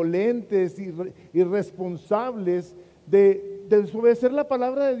 indolentes, irresponsables de desobedecer la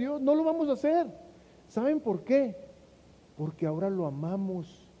palabra de Dios. No lo vamos a hacer. ¿Saben por qué? Porque ahora lo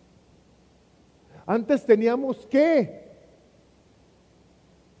amamos. Antes teníamos que,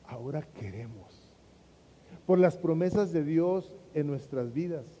 ahora queremos. Por las promesas de Dios en nuestras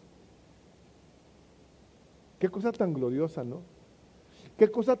vidas. Qué cosa tan gloriosa, ¿no? Qué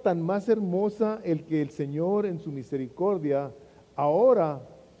cosa tan más hermosa el que el Señor en su misericordia ahora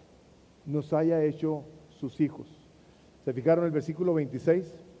nos haya hecho sus hijos. ¿Se fijaron en el versículo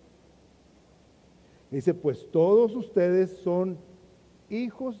 26? Dice, pues todos ustedes son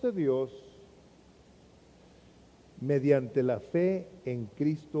hijos de Dios mediante la fe en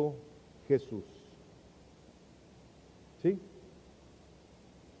Cristo Jesús. ¿Sí?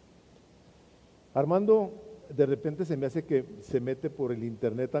 Armando de repente se me hace que se mete por el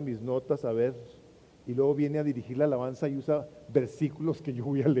internet a mis notas a ver, y luego viene a dirigir la alabanza y usa versículos que yo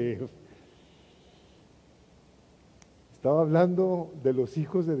voy a leer. Estaba hablando de los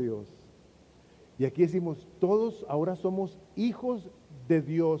hijos de Dios. Y aquí decimos, todos ahora somos hijos de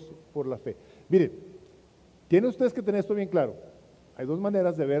Dios por la fe. Miren, tienen ustedes que tener esto bien claro. Hay dos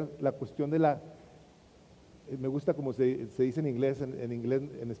maneras de ver la cuestión de la, me gusta como se dice en inglés,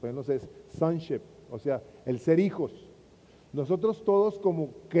 en español no sé, es sonship, o sea, el ser hijos. Nosotros todos como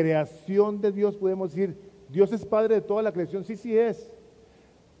creación de Dios podemos decir, Dios es Padre de toda la creación, sí, sí es.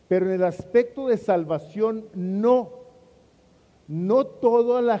 Pero en el aspecto de salvación, no. No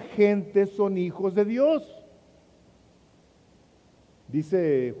toda la gente son hijos de Dios.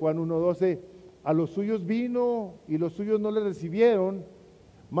 Dice Juan 1:12, a los suyos vino y los suyos no le recibieron,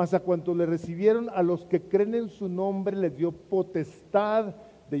 mas a cuantos le recibieron, a los que creen en su nombre les dio potestad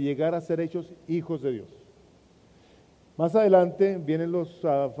de llegar a ser hechos hijos de Dios. Más adelante vienen los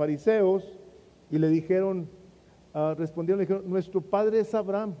fariseos y le dijeron, respondieron, le dijeron, nuestro padre es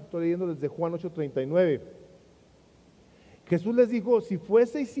Abraham. Estoy leyendo desde Juan 8:39. Jesús les dijo, si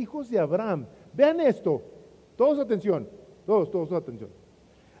fueseis hijos de Abraham, vean esto, todos atención, todos atención.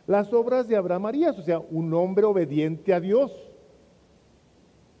 Las obras de Abraham harías, o sea, un hombre obediente a Dios.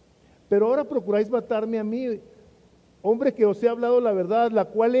 Pero ahora procuráis matarme a mí, hombre que os he hablado la verdad, la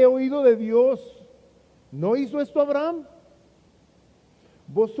cual he oído de Dios. ¿No hizo esto Abraham?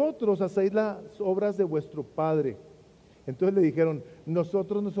 Vosotros hacéis las obras de vuestro padre. Entonces le dijeron,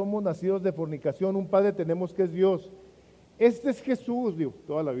 nosotros no somos nacidos de fornicación, un padre tenemos que es Dios. Este es Jesús, digo,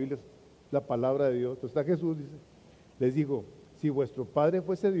 toda la Biblia es la palabra de Dios. Entonces está Jesús, dice, les digo, si vuestro padre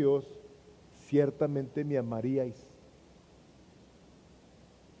fuese Dios, ciertamente me amaríais.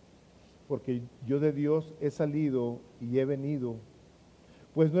 Porque yo de Dios he salido y he venido,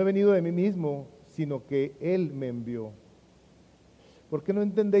 pues no he venido de mí mismo, sino que Él me envió. ¿Por qué no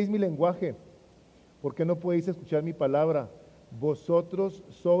entendéis mi lenguaje? ¿Por qué no podéis escuchar mi palabra? Vosotros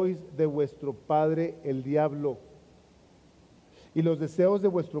sois de vuestro padre el diablo, y los deseos de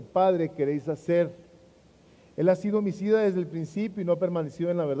vuestro padre queréis hacer. Él ha sido homicida desde el principio y no ha permanecido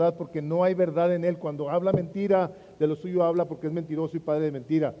en la verdad, porque no hay verdad en él. Cuando habla mentira, de lo suyo habla porque es mentiroso y padre de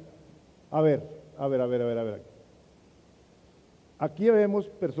mentira. A ver. Aquí vemos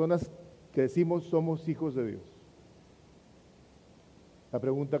personas que decimos somos hijos de Dios. La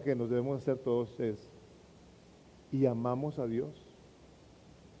pregunta que nos debemos hacer todos es, ¿y amamos a Dios?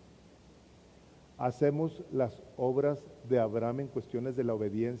 ¿Hacemos las obras de Abraham en cuestiones de la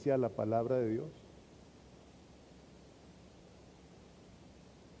obediencia a la palabra de Dios?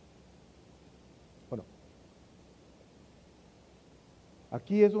 Bueno,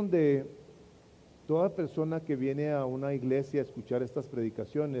 aquí es donde toda persona que viene a una iglesia a escuchar estas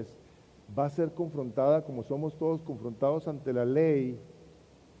predicaciones va a ser confrontada, como somos todos confrontados ante la ley,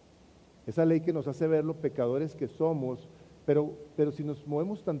 esa ley que nos hace ver los pecadores que somos. Pero si nos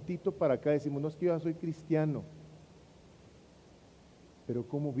movemos tantito para acá, decimos, no es que yo ya soy cristiano, pero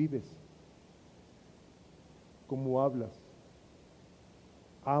 ¿cómo vives? ¿Cómo hablas?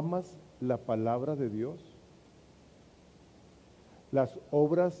 ¿Amas la palabra de Dios? ¿Las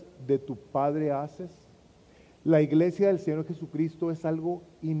obras de tu Padre haces? ¿La iglesia del Señor Jesucristo es algo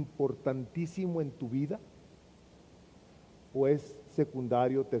importantísimo en tu vida? ¿O es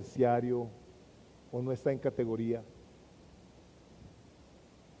secundario, terciario, o no está en categoría?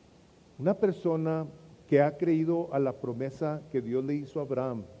 Una persona que ha creído a la promesa que Dios le hizo a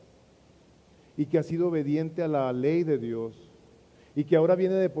Abraham y que ha sido obediente a la ley de Dios y que ahora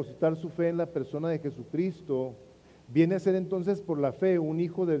viene a depositar su fe en la persona de Jesucristo, viene a ser entonces por la fe un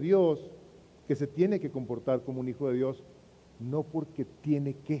hijo de Dios que se tiene que comportar como un hijo de Dios, no porque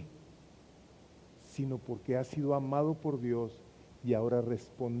tiene que, sino porque ha sido amado por Dios y ahora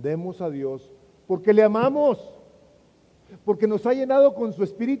respondemos a Dios porque le amamos, porque nos ha llenado con su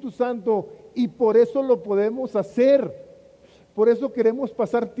Espíritu Santo y por eso lo podemos hacer. Por eso queremos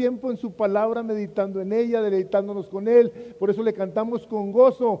pasar tiempo en su palabra, meditando en ella, deleitándonos con Él. Por eso le cantamos con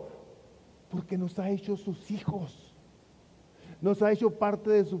gozo, porque nos ha hecho sus hijos, nos ha hecho parte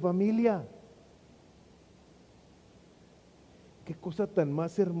de su familia. Qué cosa tan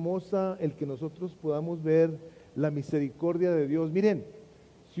más hermosa el que nosotros podamos ver la misericordia de Dios. Miren,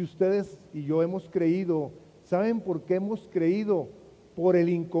 si ustedes y yo hemos creído, ¿saben por qué hemos creído? Por el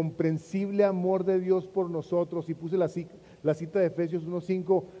incomprensible amor de Dios por nosotros. Y puse la cita de Efesios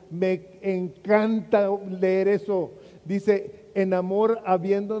 1:5, me encanta leer eso. Dice, en amor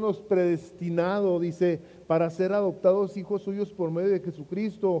habiéndonos predestinado, dice, para ser adoptados hijos suyos por medio de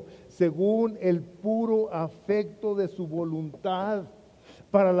Jesucristo, según el puro afecto de su voluntad,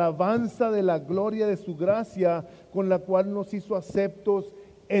 para la alabanza de la gloria de su gracia, con la cual nos hizo aceptos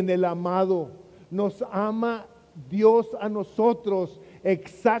en el amado. Nos ama Dios a nosotros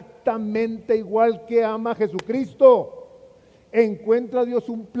exactamente igual que ama a Jesucristo. Encuentra Dios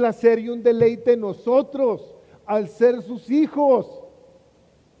un placer y un deleite en nosotros al ser sus hijos.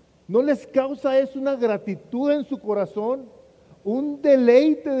 ¿No les causa eso una gratitud en su corazón? Un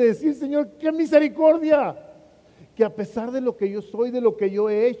deleite de decir, Señor, qué misericordia, que a pesar de lo que yo soy, de lo que yo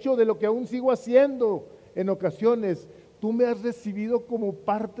he hecho, de lo que aún sigo haciendo en ocasiones, tú me has recibido como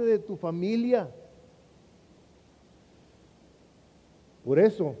parte de tu familia. Por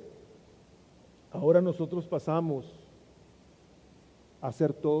eso, ahora nosotros pasamos a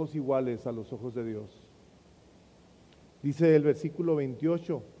ser todos iguales a los ojos de Dios. Dice el versículo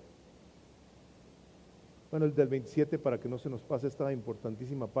 28, bueno, el del 27 para que no se nos pase esta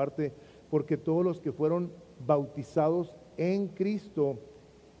importantísima parte, porque todos los que fueron bautizados en Cristo,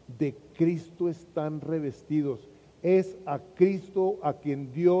 de Cristo están revestidos. Es a Cristo a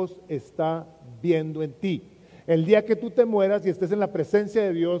quien Dios está viendo en ti. El día que tú te mueras y estés en la presencia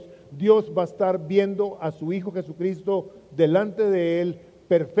de Dios, Dios va a estar viendo a su Hijo Jesucristo delante de Él,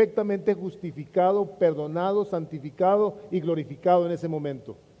 perfectamente justificado, perdonado, santificado y glorificado en ese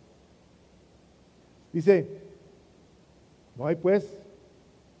momento. Dice, no hay pues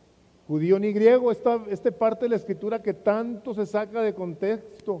judío ni griego, esta parte de la escritura que tanto se saca de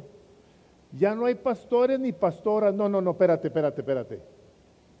contexto. Ya no hay pastores ni pastoras. No, espérate.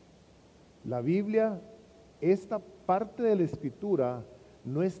 La Biblia, esta parte de la escritura,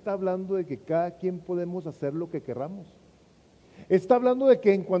 no está hablando de que cada quien podemos hacer lo que querramos. Está hablando de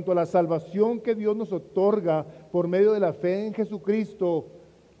que en cuanto a la salvación que Dios nos otorga por medio de la fe en Jesucristo,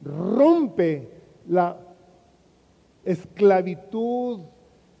 rompe la esclavitud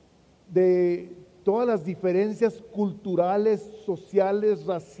de todas las diferencias culturales, sociales,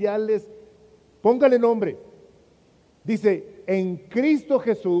 raciales. Póngale nombre. Dice, en Cristo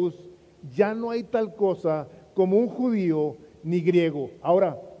Jesús ya no hay tal cosa como un judío ni griego.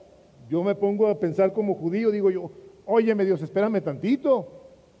 Ahora, yo me pongo a pensar como judío, digo yo, óyeme Dios, espérame tantito.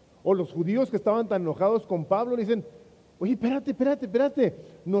 O los judíos que estaban tan enojados con Pablo le dicen, oye, espérate,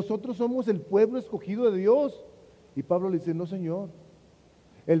 nosotros somos el pueblo escogido de Dios. Y Pablo le dice, no Señor,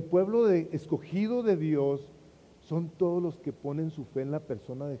 el pueblo escogido de Dios son todos los que ponen su fe en la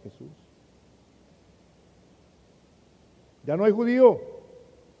persona de Jesús. Ya no hay judío,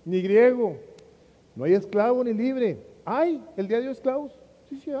 ni griego, no hay esclavo ni libre. ¿Hay el día de los esclavos?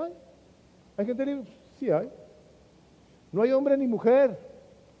 Sí hay. ¿Hay gente libre? Sí hay. No hay hombre ni mujer.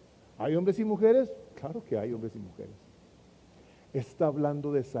 ¿Hay hombres y mujeres? Claro que hay hombres y mujeres. Está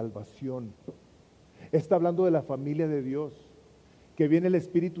hablando de salvación. Está hablando de la familia de Dios. Que viene el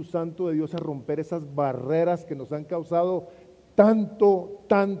Espíritu Santo de Dios a romper esas barreras que nos han causado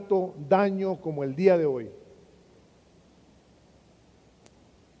tanto daño como el día de hoy.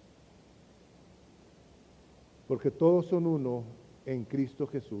 Porque todos son uno en Cristo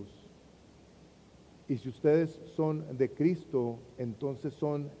Jesús. Y si ustedes son de Cristo, entonces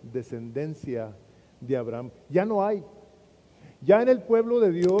son descendencia de Abraham. Ya no hay. Ya en el pueblo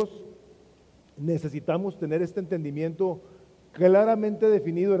de Dios necesitamos tener este entendimiento claramente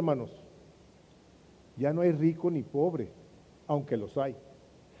definido, hermanos. Ya no hay rico ni pobre, aunque los hay.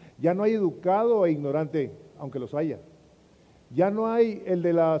 Ya no hay educado e ignorante, aunque los haya. Ya no hay el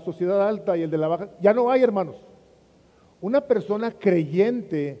de la sociedad alta y el de la baja. Ya no hay, hermanos. Una persona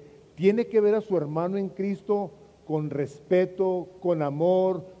creyente tiene que ver a su hermano en Cristo con respeto, con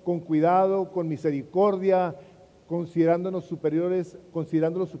amor, con cuidado, con misericordia, considerándolos superiores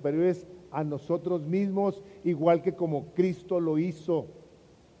a nosotros mismos, igual que como Cristo lo hizo.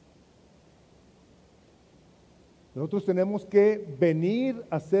 Nosotros tenemos que venir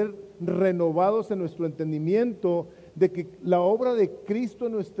a ser renovados en nuestro entendimiento de que la obra de Cristo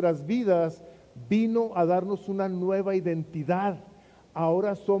en nuestras vidas vino a darnos una nueva identidad.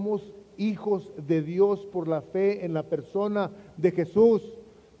 Ahora somos hijos de Dios por la fe en la persona de Jesús.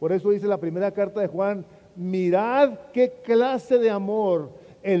 Por eso dice la primera carta de Juan: mirad qué clase de amor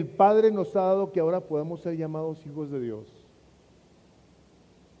el Padre nos ha dado, que ahora podemos ser llamados hijos de Dios.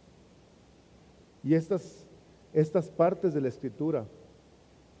 Y estas partes de la Escritura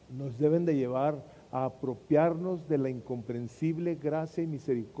nos deben de llevar a apropiarnos de la incomprensible gracia y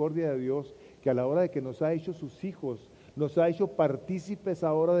misericordia de Dios, que a la hora de que nos ha hecho sus hijos, nos ha hecho partícipes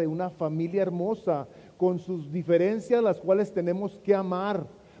ahora de una familia hermosa, con sus diferencias, las cuales tenemos que amar,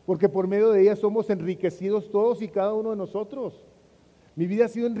 porque por medio de ellas somos enriquecidos todos y cada uno de nosotros. Mi vida ha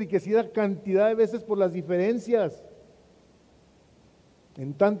sido enriquecida cantidad de veces por las diferencias,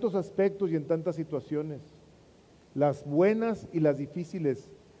 en tantos aspectos y en tantas situaciones. Las buenas y las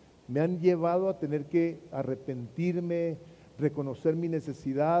difíciles me han llevado a tener que arrepentirme, reconocer mi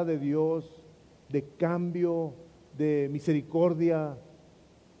necesidad de Dios, de cambio, de misericordia.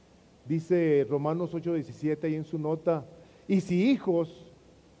 Dice Romanos 8:17 ahí en su nota: y si hijos,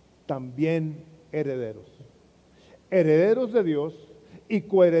 también herederos. Herederos de Dios y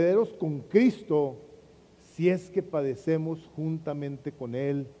coherederos con Cristo, si es que padecemos juntamente con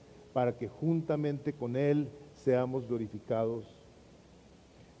Él, para que juntamente con Él seamos glorificados.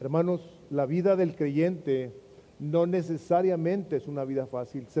 Hermanos, la vida del creyente no necesariamente es una vida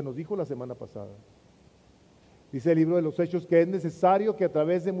fácil. Se nos dijo la semana pasada. Dice el libro de los Hechos que es necesario que a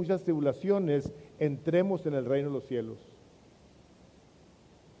través de muchas tribulaciones entremos en el reino de los cielos.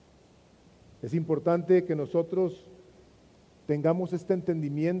 Es importante que nosotros tengamos este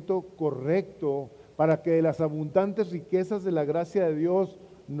entendimiento correcto para que de las abundantes riquezas de la gracia de Dios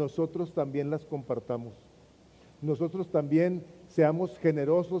nosotros también las compartamos. Nosotros también seamos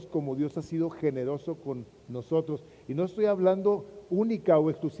generosos como Dios ha sido generoso con nosotros. Y no estoy hablando única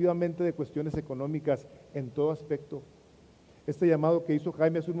o exclusivamente de cuestiones económicas, en todo aspecto. Este llamado que hizo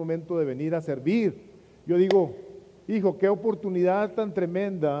Jaime hace un momento de venir a servir, yo digo, hijo, qué oportunidad tan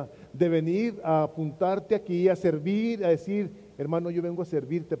tremenda de venir a apuntarte aquí, a servir, a decir, hermano, yo vengo a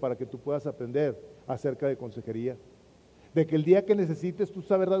servirte para que tú puedas aprender acerca de consejería. De que el día que necesites tú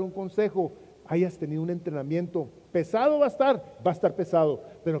saber dar un consejo, hayas tenido un entrenamiento. Pesado va a estar pesado,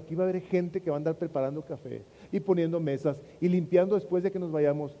 pero aquí va a haber gente que va a andar preparando café y poniendo mesas y limpiando después de que nos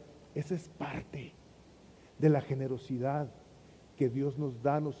vayamos. Esa es parte de la generosidad que Dios nos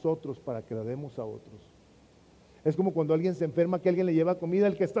da a nosotros para que la demos a otros. Es como cuando alguien se enferma, que alguien le lleva comida,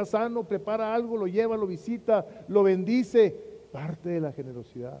 el que está sano prepara algo, lo lleva, lo visita, lo bendice, parte de la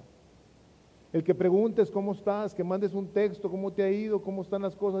generosidad. El que preguntes cómo estás, que mandes un texto, cómo te ha ido, cómo están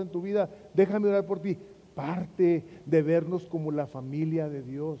las cosas en tu vida, déjame orar por ti, parte de vernos como la familia de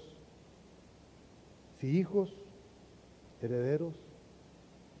Dios. Si hijos, herederos,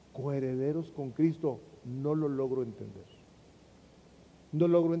 coherederos con Cristo, no lo logro entender. No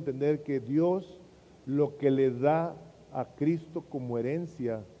logro entender que Dios lo que le da a Cristo como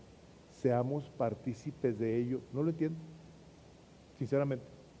herencia, seamos partícipes de ello. No lo entiendo, sinceramente.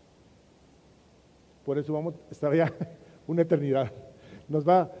 Por eso vamos a estar ya una eternidad.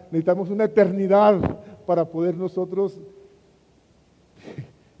 Necesitamos una eternidad para poder nosotros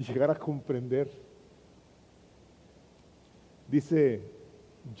llegar a comprender. Dice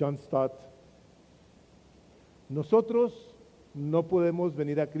John Stott, nosotros no podemos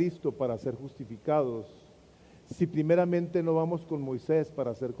venir a Cristo para ser justificados si primeramente no vamos con Moisés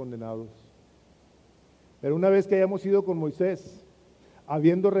para ser condenados. Pero una vez que hayamos ido con Moisés,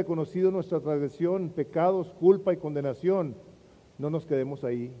 habiendo reconocido nuestra transgresión, pecados, culpa y condenación, no nos quedemos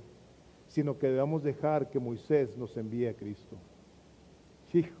ahí, sino que debamos dejar que Moisés nos envíe a Cristo.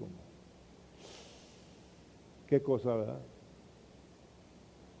 Hijo, qué cosa, ¿verdad?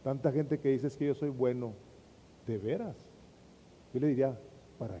 Tanta gente que dice es que yo soy bueno, ¿de veras? Yo le diría,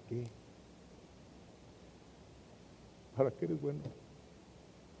 ¿para qué? ¿Para qué eres bueno?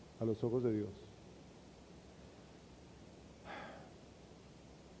 A los ojos de Dios.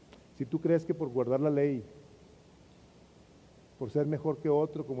 Si tú crees que por guardar la ley, por ser mejor que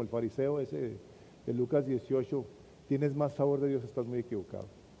otro, como el fariseo ese de Lucas 18, tienes más favor de Dios, estás muy equivocado.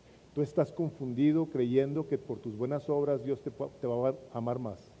 Tú estás confundido creyendo que por tus buenas obras Dios te va a amar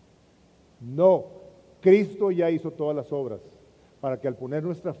más. No, Cristo ya hizo todas las obras, para que al poner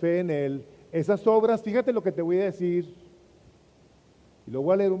nuestra fe en Él, esas obras, fíjate lo que te voy a decir, y luego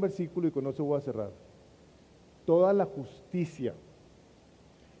voy a leer un versículo y con eso voy a cerrar. toda la justicia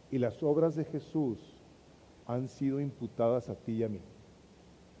y las obras de Jesús han sido imputadas a ti y a mí,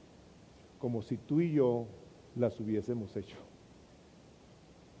 como si tú y yo las hubiésemos hecho.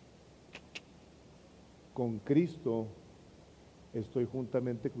 Con Cristo estoy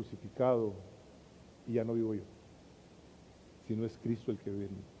juntamente crucificado y ya no vivo yo, sino es Cristo el que vive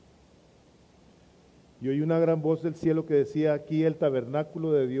en mí. Y oí una gran voz del cielo que decía: aquí el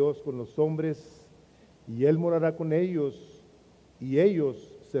tabernáculo de Dios con los hombres, y Él morará con ellos, y ellos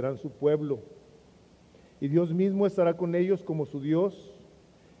serán su pueblo. Y Dios mismo estará con ellos como su Dios.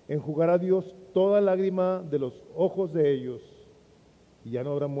 Enjugará Dios toda lágrima de los ojos de ellos, y ya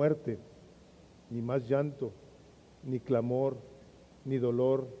no habrá muerte, ni más llanto, ni clamor, ni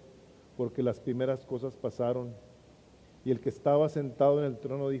dolor, porque las primeras cosas pasaron. Y el que estaba sentado en el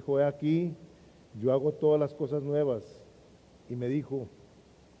trono dijo: he aquí, yo hago todas las cosas nuevas. Y me dijo: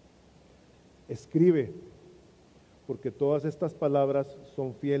 escribe, porque todas estas palabras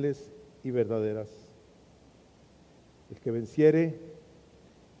son fieles y verdaderas. El que venciere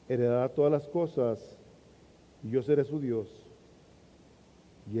heredará todas las cosas, y yo seré su Dios,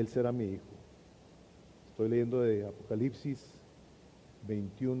 y él será mi hijo. Estoy leyendo de Apocalipsis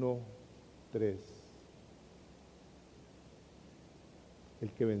 21:3.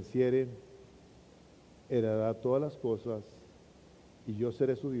 El que venciere heredará todas las cosas, y yo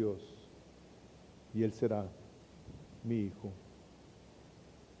seré su Dios, y él será mi hijo.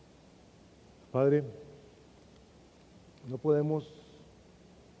 Padre, no podemos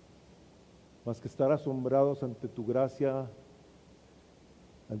más que estar asombrados ante tu gracia,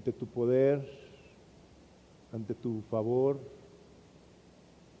 ante tu poder, ante tu favor,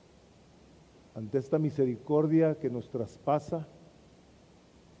 ante esta misericordia que nos traspasa,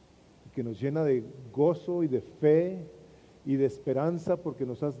 que nos llena de gozo y de fe y de esperanza, porque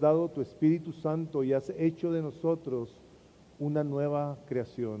nos has dado tu Espíritu Santo y has hecho de nosotros una nueva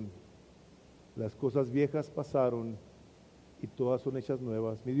creación. Las cosas viejas pasaron y todas son hechas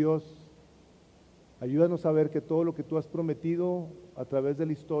nuevas. Mi Dios, ayúdanos a ver que todo lo que tú has prometido a través de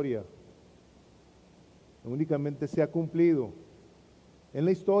la historia no únicamente se ha cumplido en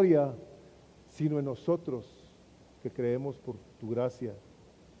la historia, sino en nosotros que creemos por tu gracia,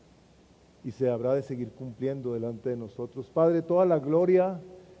 y se habrá de seguir cumpliendo delante de nosotros. Padre, toda la gloria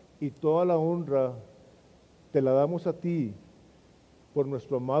y toda la honra te la damos a ti por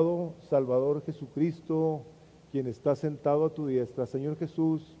nuestro amado Salvador Jesucristo, quien está sentado a tu diestra. Señor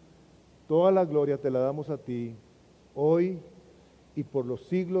Jesús, toda la gloria te la damos a ti hoy y por los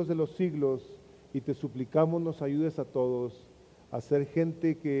siglos de los siglos, y te suplicamos nos ayudes a todos a ser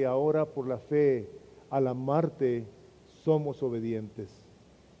gente que ahora por la fe, al amarte, somos obedientes.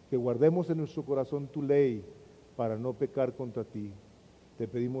 Que guardemos en nuestro corazón tu ley para no pecar contra ti. Te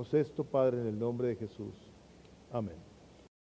pedimos esto, Padre, en el nombre de Jesús. Amén.